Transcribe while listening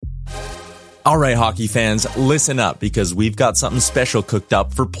All right, hockey fans, listen up because we've got something special cooked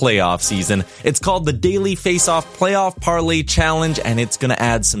up for playoff season. It's called the Daily Face-Off Playoff Parlay Challenge, and it's going to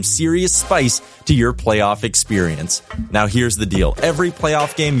add some serious spice to your playoff experience. Now, here's the deal. Every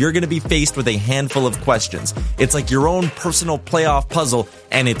playoff game, you're going to be faced with a handful of questions. It's like your own personal playoff puzzle,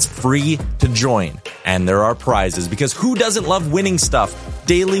 and it's free to join. And there are prizes, because who doesn't love winning stuff?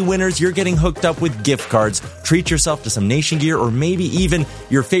 Daily winners, you're getting hooked up with gift cards. Treat yourself to some Nation gear or maybe even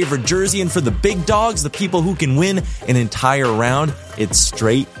your favorite jersey. And for the big dogs, the people who can win an entire round, it's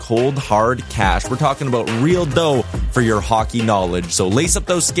straight, cold, hard cash. We're talking about real dough for your hockey knowledge. So lace up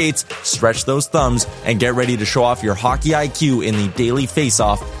those skates, stretch those thumbs, and get ready to show off your hockey IQ in the Daily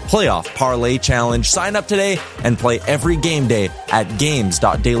Face-Off Playoff Parlay Challenge. Sign up today and play every game day at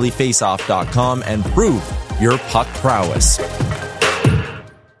games.dailyfaceoff.com and prove your puck prowess.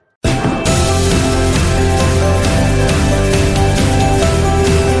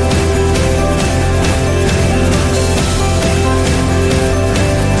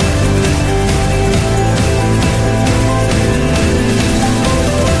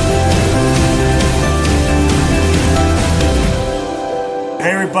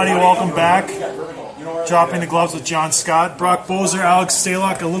 Everybody, welcome back. Dropping the gloves with John Scott, Brock Bozer, Alex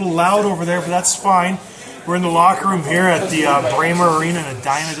Stalock. A little loud over there, but that's fine. We're in the locker room here at the Braemar Arena in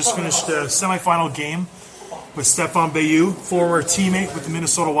Edina. Just finished the semifinal game with Stefan Bayou, former teammate with the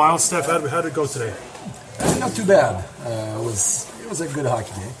Minnesota Wild. Steph, how did it go today? Not too bad. It was a good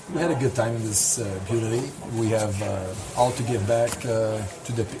hockey game. We had a good time in this beauty league. We have all to give back to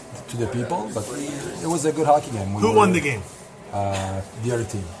the people, but it was a good hockey game. Who won the game? The other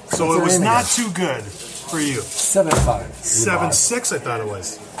team. So it was not too good for you. 7-5. 7-6, I thought it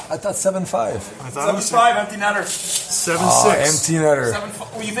was. I thought 7-5. I thought it was 7-5, empty netter. 7-6. Empty netter.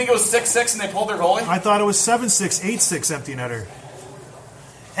 Well, you think it was 6-6 and they pulled their goalie? I thought it was 7-6, 8-6 empty netter.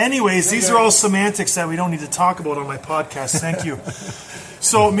 Anyways, these are all semantics that we don't need to talk about on my podcast. Thank you.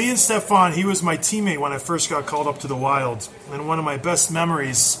 So me and Stefan, he was my teammate when I first got called up to the Wild. And one of my best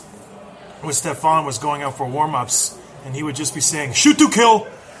memories with Stefan was going out for warm-ups. And he would just be saying, shoot to kill,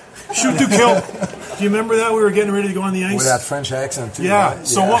 shoot to kill. Do you remember that? We were getting ready to go on the ice. With that French accent, too. Yeah. Right?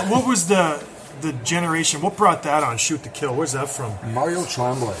 So what was the generation? What brought that on, shoot to kill? Where's that from? Mario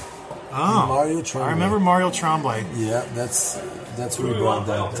Tremblay. Oh. Mario Tremblay. I remember Mario Tremblay. Yeah, that's where we brought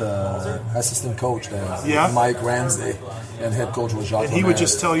that assistant coach, Mike Ramsey, and head coach was Jacques And he would Lemaire.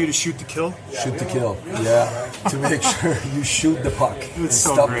 just tell you to shoot to kill? Shoot to kill, yeah. To make sure you shoot the puck. It's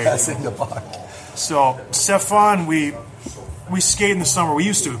so stop great. passing the puck. So, Stefan, we skate in the summer. We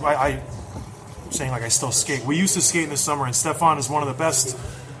used to. I'm saying like I still skate. We used to skate in the summer, and Stefan is one of the best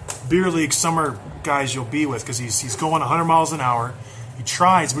beer league summer guys you'll be with because he's going 100 miles an hour. He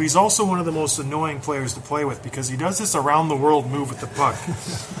tries, but he's also one of the most annoying players to play with because he does this around-the-world move with the puck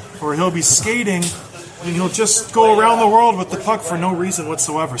where he'll be skating and he'll just go around the world with the puck for no reason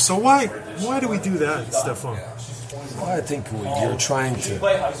whatsoever. So why do we do that, Stefan? Well, I think you're trying to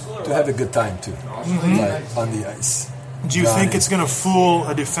have a good time too, like on the ice. Do you think it's going to fool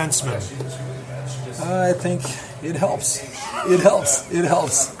a defenseman? I think it helps. It helps.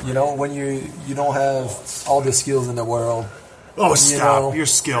 You know, when you don't have all the skills in the world. Oh, stop! You're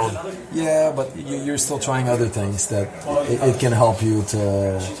skilled. Yeah, but you're still trying other things that it can help you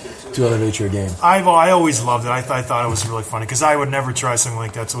to elevate your game. I always loved it. I thought it was really funny because I would never try something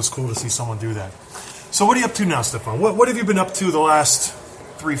like that. So it's cool to see someone do that. So what are you up to now, Stefan? What have you been up to the last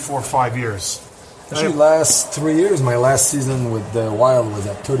 3, 4, 5 years? Actually, last 3 years, my last season with the Wild was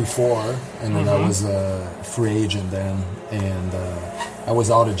at 34, and then I was a free agent then, and I was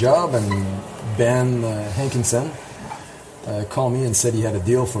out of job, and Ben Hankinson called me and said he had a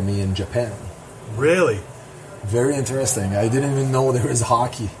deal for me in Japan. Really? Very interesting. I didn't even know there was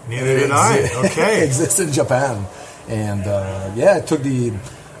hockey. Neither did I. Okay. Exists in Japan. And I took the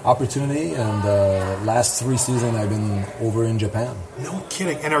opportunity, and last 3 seasons I've been over in Japan. No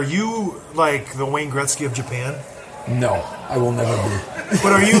kidding. And are you like the Wayne Gretzky of Japan? No, I will never be.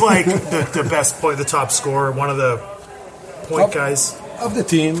 But are you like the best player, the top scorer, one of the point guys? Of the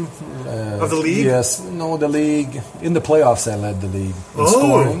team. Of the league? Yes. No, the league. In the playoffs, I led the league in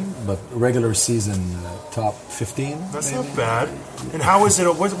scoring, but regular season, top 15. That's maybe. not bad. And how is it?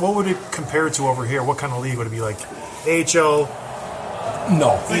 What would it compare to over here? What kind of league would it be like? AHL?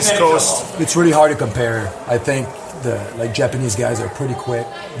 No. East Coast? It's really hard to compare. I think the Japanese guys are pretty quick.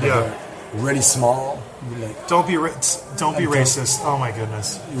 They're really small. Don't be racist. Oh my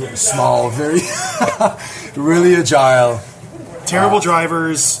goodness. Small, very, really agile. Terrible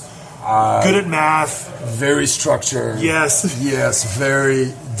drivers. Good at math. Very structured. Yes. Yes,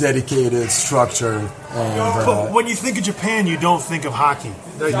 very dedicated, structured. And, But when you think of Japan, you don't think of hockey.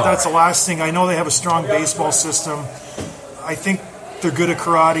 That's the last thing. I know they have a strong baseball system. I think they're good at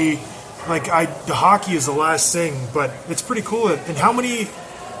karate. The hockey is the last thing, but it's pretty cool. And how many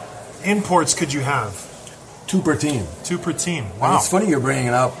imports could you have? 2 per team. 2 per team. And Wow. it's funny you're bringing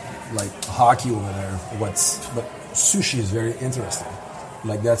up hockey over there. But sushi is very interesting.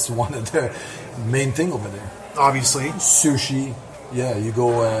 That's one of the main thing over there. Obviously. Sushi. Yeah, you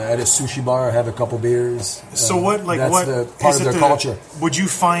go at a sushi bar, have a couple beers. So what? That's what the part is of it? their culture. Would you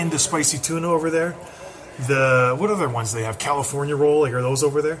find the spicy tuna over there? What other ones they have? California roll? Are those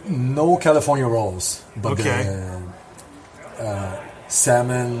over there? No California rolls, but Okay. the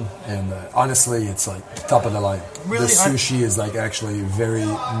salmon and honestly, it's top of the line. Really? The sushi is actually very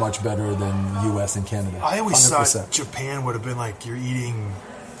much better than U.S. and Canada. I always 100%. thought Japan would have been you're eating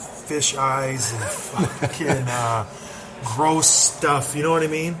fish eyes and fucking gross stuff. You know what I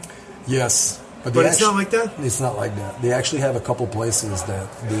mean? Yes. But it's not like that? It's not like that. They actually have a couple places that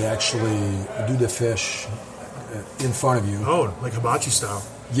they actually do the fish in front of you. Oh, like hibachi style.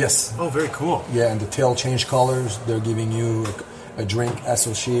 Yes. Oh, very cool. Yeah, and the tail change colors. They're giving you a drink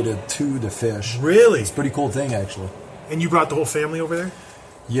associated to the fish. Really? It's a pretty cool thing, actually. And you brought the whole family over there?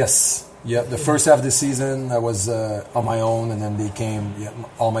 Yes. Yeah, the first half of the season I was on my own, and then they came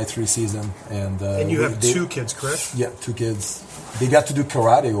all my 3 seasons. And you have 2 kids, correct? Yeah, 2 kids. They got to do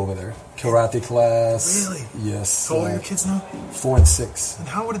karate over there. Karate class. Really? Yes. How old are your kids now? 4 and 6. And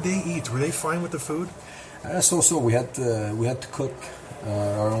how did they eat? Were they fine with the food? So we had to cook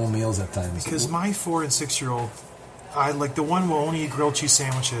our own meals at times. Because my 4 and 6-year-old, the one will only eat grilled cheese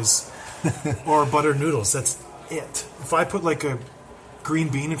sandwiches or buttered noodles. That's it. If I put a green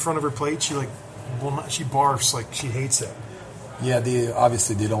bean in front of her plate, she she barfs she hates it. Yeah, they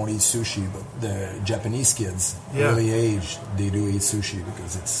don't eat sushi, but the Japanese kids, Yeah. early age, they do eat sushi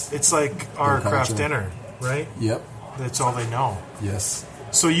because It's like our Their craft culture. dinner, right? Yep. That's all they know. Yes.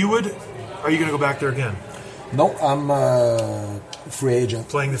 So are you going to go back there again? No, I'm a free agent.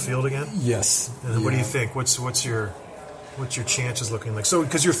 Playing the field again? Yes. And then what do you Yeah. think? What's your chances looking like? So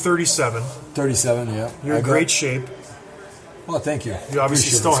because you're 37, 37, yeah. you're in great shape. Well, thank you. You obviously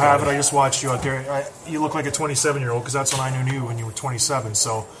Appreciate still it, have it. Scotty. I just watched you out there. You look like a 27-year-old because that's when I knew you when you were 27.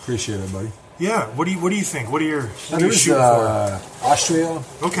 So Appreciate it, buddy. yeah, what do you think? What are you There's shooting for? Austria,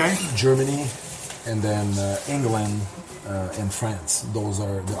 Okay, Germany, and then England and France. Those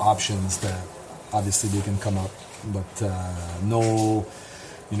are the options that obviously they can come up. But no,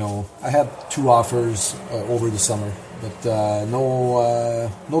 I had 2 offers over the summer, but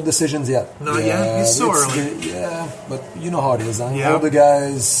no decisions yet. Not yet? It's so early. Yeah, but you know how it is. Huh? Yeah. All the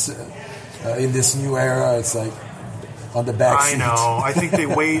guys in this new era, it's on the back I seat. know. I think they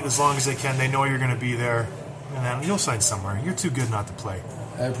wait as long as they can. They know you're going to be there, and then you'll sign somewhere. You're too good not to play.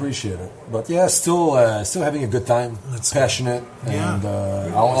 I appreciate it, but yeah, still having a good time. That's passionate, Yeah. and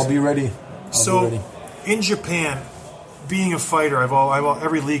I'll be ready. I'll be ready. In Japan, being a fighter,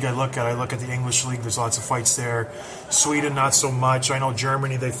 every league I look at the English league. There's lots of fights there. Sweden, not so much. I know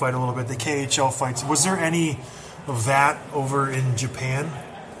Germany, they fight a little bit. The KHL fights. Was there any of that over in Japan?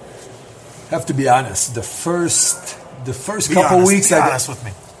 Have to be honest. The first Be couple honest, weeks, be honest with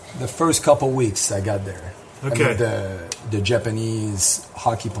me. the first couple weeks I got there. Okay. I mean, the Japanese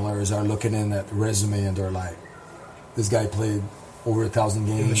hockey players are looking in at resume and they're like, this guy played over 1,000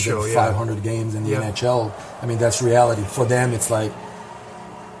 games, the show, and yeah. 500 games in the Yeah. NHL. I mean, that's reality. For them, it's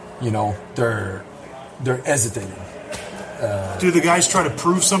they're hesitating. Do the guys try to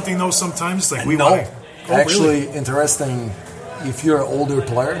prove something though? Sometimes, No. want to. Oh, Actually, really? interesting. If you're an older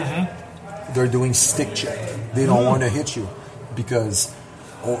player, they're doing stick check. They don't want to hit you because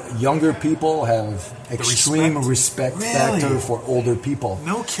younger people have extreme respect Really? factor for older people.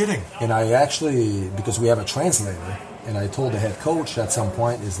 No kidding. And I actually, because we have a translator, and I told the head coach at some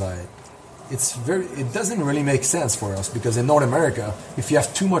point, it doesn't really make sense for us because in North America, if you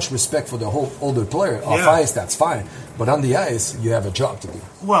have too much respect for the whole older player off Yeah. ice, that's fine. But on the ice, you have a job to do.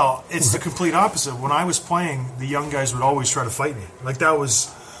 Well, it's the complete opposite. When I was playing, the young guys would always try to fight me. That was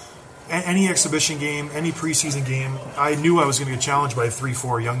any exhibition game, any preseason game. I knew I was going to get challenged by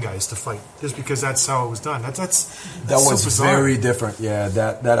 3-4 young guys to fight, just because that's how it was done. That was so bizarre. very different. Yeah,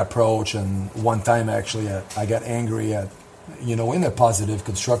 that approach. And one time, actually, I got angry at, in a positive,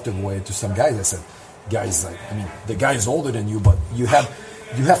 constructive way to some guys. I said, guys, the guy is older than you, but you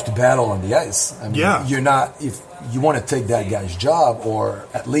have to battle on the ice. I mean, Yeah. You're not, if you want to take that guy's job or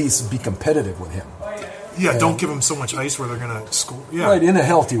at least be competitive with him. Yeah, don't give them so much ice where they're going to score. Yeah. Right, in a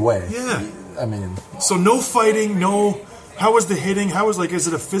healthy way. Yeah. I mean, So no fighting, no. How was the hitting? How was is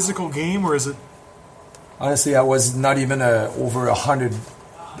it a physical game or is it? honestly, I was not even over 100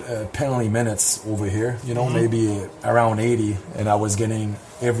 penalty minutes over here, maybe around 80, and I was getting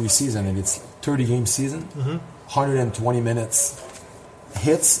every season, and it's 30-game season, 120 minutes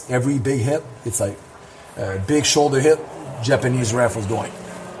hits, every big hit, it's like a big shoulder hit, Japanese ref was going.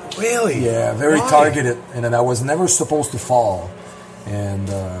 Really? Yeah, very Why? targeted, and then I was never supposed to fall. And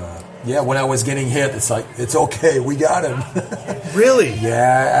when I was getting hit, it's like, it's okay, we got him. Really?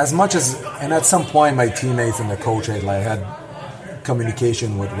 Yeah, as much as, and at some point my teammates and the coach had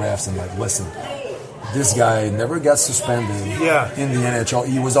communication with refs and like, listen, this guy never got suspended in the NHL.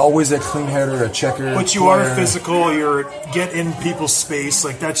 He was always a clean header, a checker. But you are physical, you're get in people's space,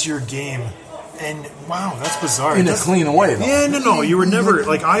 like that's your game. And wow, that's bizarre. In a clean way, though. Yeah, no. You were never,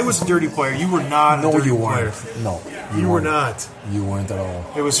 like, I was a dirty player. You were not a dirty player. No, you were not. You weren't at all.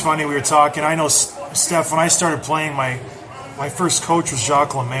 It was funny, we were talking. I know, Steph, when I started playing, my first coach was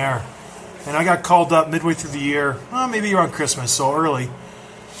Jacques Lemaire. And I got called up midway through the year, maybe around Christmas, so early.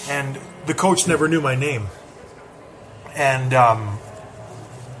 And the coach never knew my name. And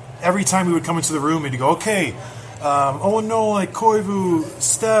every time we would come into the room, he'd go, okay, Koivu,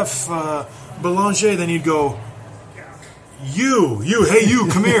 Steph, Belanger, then he'd go, you, hey, you,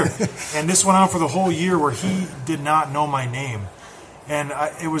 come here. And this went on for the whole year where he did not know my name. And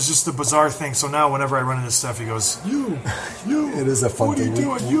it was just a bizarre thing. So now whenever I run into Steph, he goes, you. It is a fun thing. What are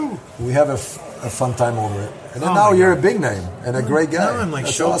you doing, you? We have a fun time over it. And then now you're a big name and a great guy. Now I'm like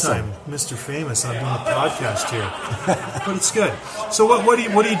That's Showtime, awesome. Mr. Famous. I'm doing a podcast here. But it's good. So what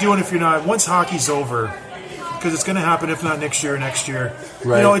are you doing if you're not, once hockey's over, because it's going to happen, if not next year.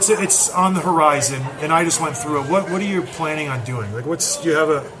 Right. It's on the horizon, and I just went through it. What are you planning on doing? Like, do you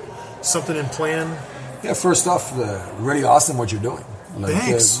have something in plan? Yeah, first off, really awesome what you're doing. Like,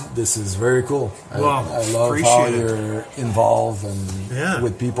 Thanks. This is very cool. Well, I love how you're involved and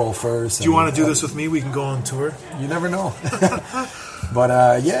with people first. Do you want to do this with me? We can go on tour. You never know. But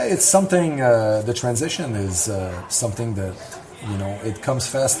it's something. The transition is something that it comes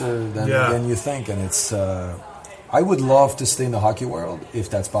faster than you think, and it's. I would love to stay in the hockey world if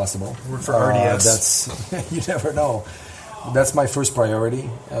that's possible. Work for RDS. That's you never know. That's my first priority.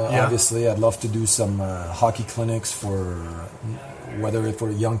 Obviously, I'd love to do some hockey clinics for whether it's for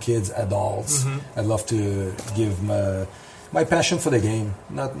young kids, adults. I'd love to give my passion for the game,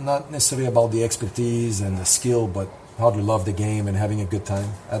 not necessarily about the expertise and the skill, but how to love the game and having a good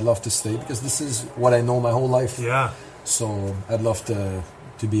time. I'd love to stay because this is what I know my whole life. Yeah. So I'd love to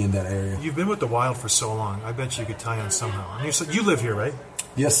be in that area. You've been with the Wild for so long. I bet you could tie on somehow. And you live here, right?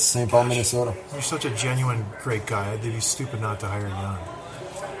 Yes, St. Paul, Minnesota. You're such a genuine great guy. I'd be stupid not to hire you on.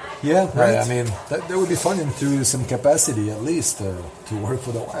 Yeah, right. I mean, that would be fun into some capacity at least to work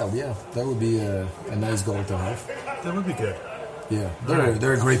for the Wild. Yeah, that would be a nice goal to have. That would be good. Yeah,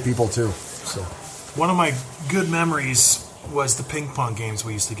 they're great people too. So one of my good memories was the ping pong games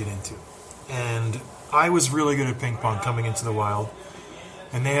we used to get into. And I was really good at ping pong coming into the Wild.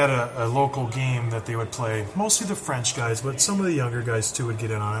 And they had a local game that they would play, mostly the French guys, but some of the younger guys too would get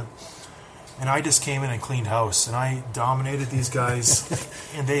in on it. And I just came in and cleaned house, and I dominated these guys,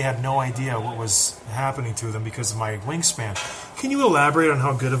 and they had no idea what was happening to them because of my wingspan. Can you elaborate on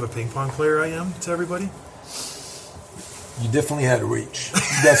how good of a ping pong player I am to everybody? You definitely had reach,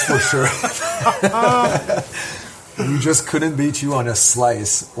 that's for sure. We just couldn't beat you on a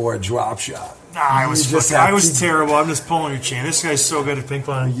slice or a drop shot. I was terrible. I'm just pulling your chain. This guy's so good at ping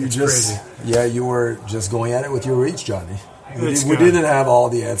pong. It's crazy. Yeah, you were just going at it with your reach, Johnny. We didn't have all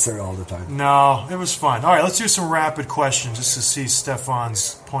the answer all the time. No, it was fun. All right, let's do some rapid questions just to see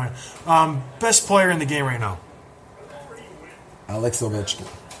Stefan's point. Best player in the game right now? Alex Ovechkin.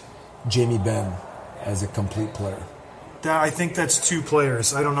 Jamie Benn as a complete player. I think that's two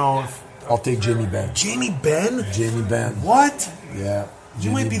players. I don't know if... I'll take Jamie Benn. Jamie Benn? Jamie Benn. What? Yeah. You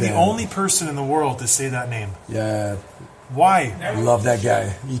might be the only person in the world to say that name. Yeah. Why? I love that guy.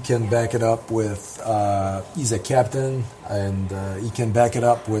 He can back it up with, he's a captain, and he can back it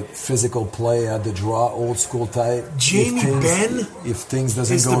up with physical play at the draw, old school type. Jamie Benn? If things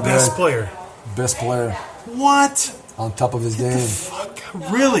doesn't is go the best good, player. Best player. What? On top of his game. Fuck?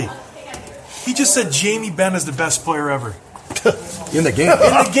 Really? He just said Jamie Benn is the best player ever. In the game. In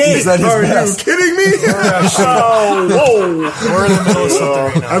the game. Are you kidding me? Whoa. We're in the middle of something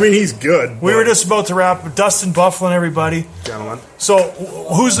right now. I mean, he's good. We were just about to wrap. Dustin Bufflin, everybody. Gentlemen. So,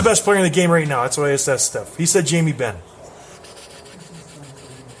 who's the best player in the game right now? That's why I asked that stuff. He said Jamie Benn.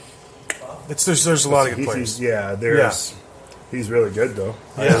 There's a lot of good players. He's really good, though.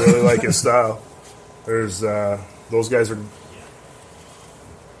 I really like his style. There's those guys are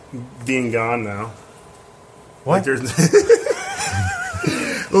being gone now. What? Like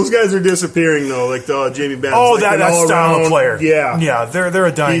Those guys are disappearing though, like the Jamie Benn. Oh, like that style of player. Yeah, they're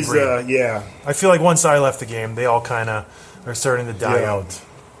a dying breed. Yeah. I feel like once I left the game, they all kind of are starting to die Yeah. out.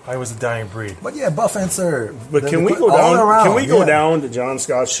 I was a dying breed. But yeah, buff answer. But can we go down? Can we go down to John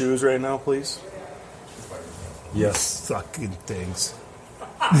Scott's shoes right now, please? Yes. Fucking things.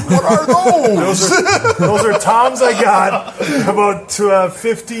 What are those? Those are Toms I got about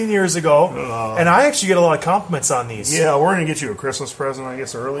 15 years ago, and I actually get a lot of compliments on these. Yeah, we're gonna get you a Christmas present, I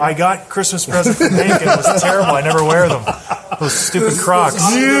guess, early. I got Christmas present from Hank, and it was terrible. I never wear them. Those stupid Crocs.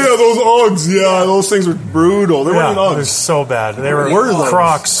 Yeah, those Uggs. Yeah, those things were brutal. They weren't They're Uggs. so bad. They were those?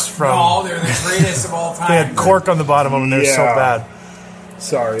 Crocs from. No, they're the greatest of all time. They had cork on the bottom of them. They're so Yeah. bad.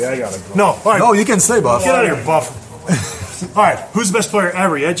 Sorry, I gotta go. No, all right. No, you can say buff. Get out of here, Buff. All right, who's the best player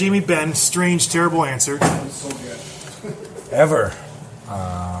ever? Yeah, Jamie Benn. Strange, terrible answer. Ever.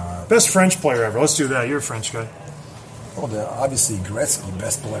 Best French player ever. Let's do that. You're a French guy. Well, obviously Gretzky,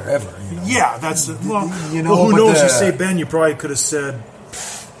 best player ever. You know? Yeah, that's well. You know, Well, who but knows? the- You say Ben, you probably could have said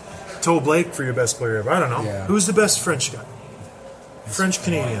Toe Blake for your best player ever. I don't know. Yeah. Who's the best French guy? French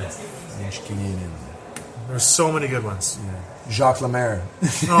Canadian. French Canadian. There's so many good ones. Jacques Lemaire.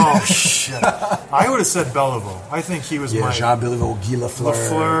 Oh shit! I would have said Beliveau. I think he was Yeah, my Jean Beliveau, Guy Lafleur.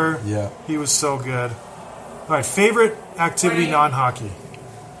 Lafleur. Yeah. He was so good. All right, favorite activity non-hockey.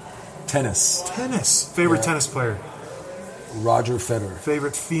 Tennis. Tennis. Favorite tennis player. Roger Federer.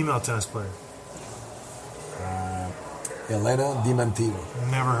 Favorite female tennis player. Elena Diamantino.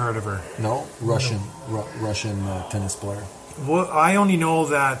 Never heard of her. No, Russian tennis player. Well, I only know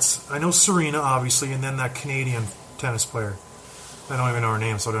that I know Serena, obviously, and then that Canadian tennis player. I don't even know her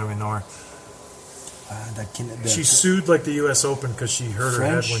name, so I don't even know her. She sued like the U.S. Open because she hurt her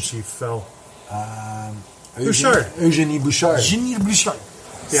head French? when she fell. Bouchard. Eugenie Bouchard. Eugenie Bouchard.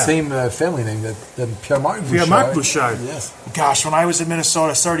 Yeah. Same family name that Pierre-Marc Bouchard. Pierre-Marc Bouchard. Yes. Gosh, when I was in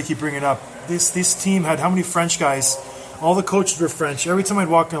Minnesota, sorry to keep bringing it up. This team had how many French guys? All the coaches were French. Every time I'd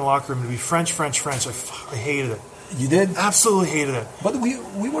walk in the locker room, it'd be French, French, French. I hated it. You did? Absolutely hated it. But we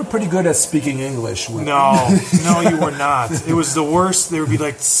were pretty good at speaking English. No, you were not. It was the worst. There would be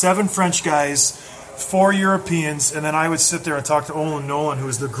like 7 French guys, 4 Europeans, and then I would sit there and talk to Olin Nolan, who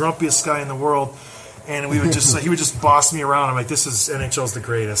was the grumpiest guy in the world, and we would just he would just boss me around. I'm like, this is NHL's the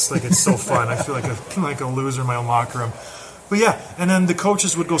greatest. Like, it's so fun. I feel like a loser in my own locker room. But yeah, and then the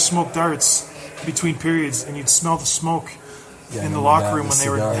coaches would go smoke darts between periods, and you'd smell the smoke in the locker room when they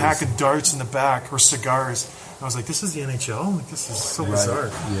were hacking darts in the back or cigars. I was like, this is the NHL? Like, this is so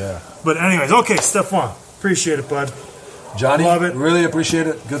bizarre. Yeah. But anyways, okay, Stephane. Appreciate it, bud. Johnny, Love it. really appreciate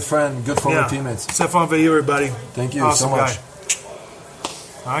it. Good friend, good former Yeah. teammates. Stephane Veilleux, everybody. Thank you Awesome so much.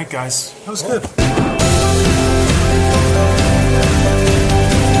 guy. All right, guys. That was good.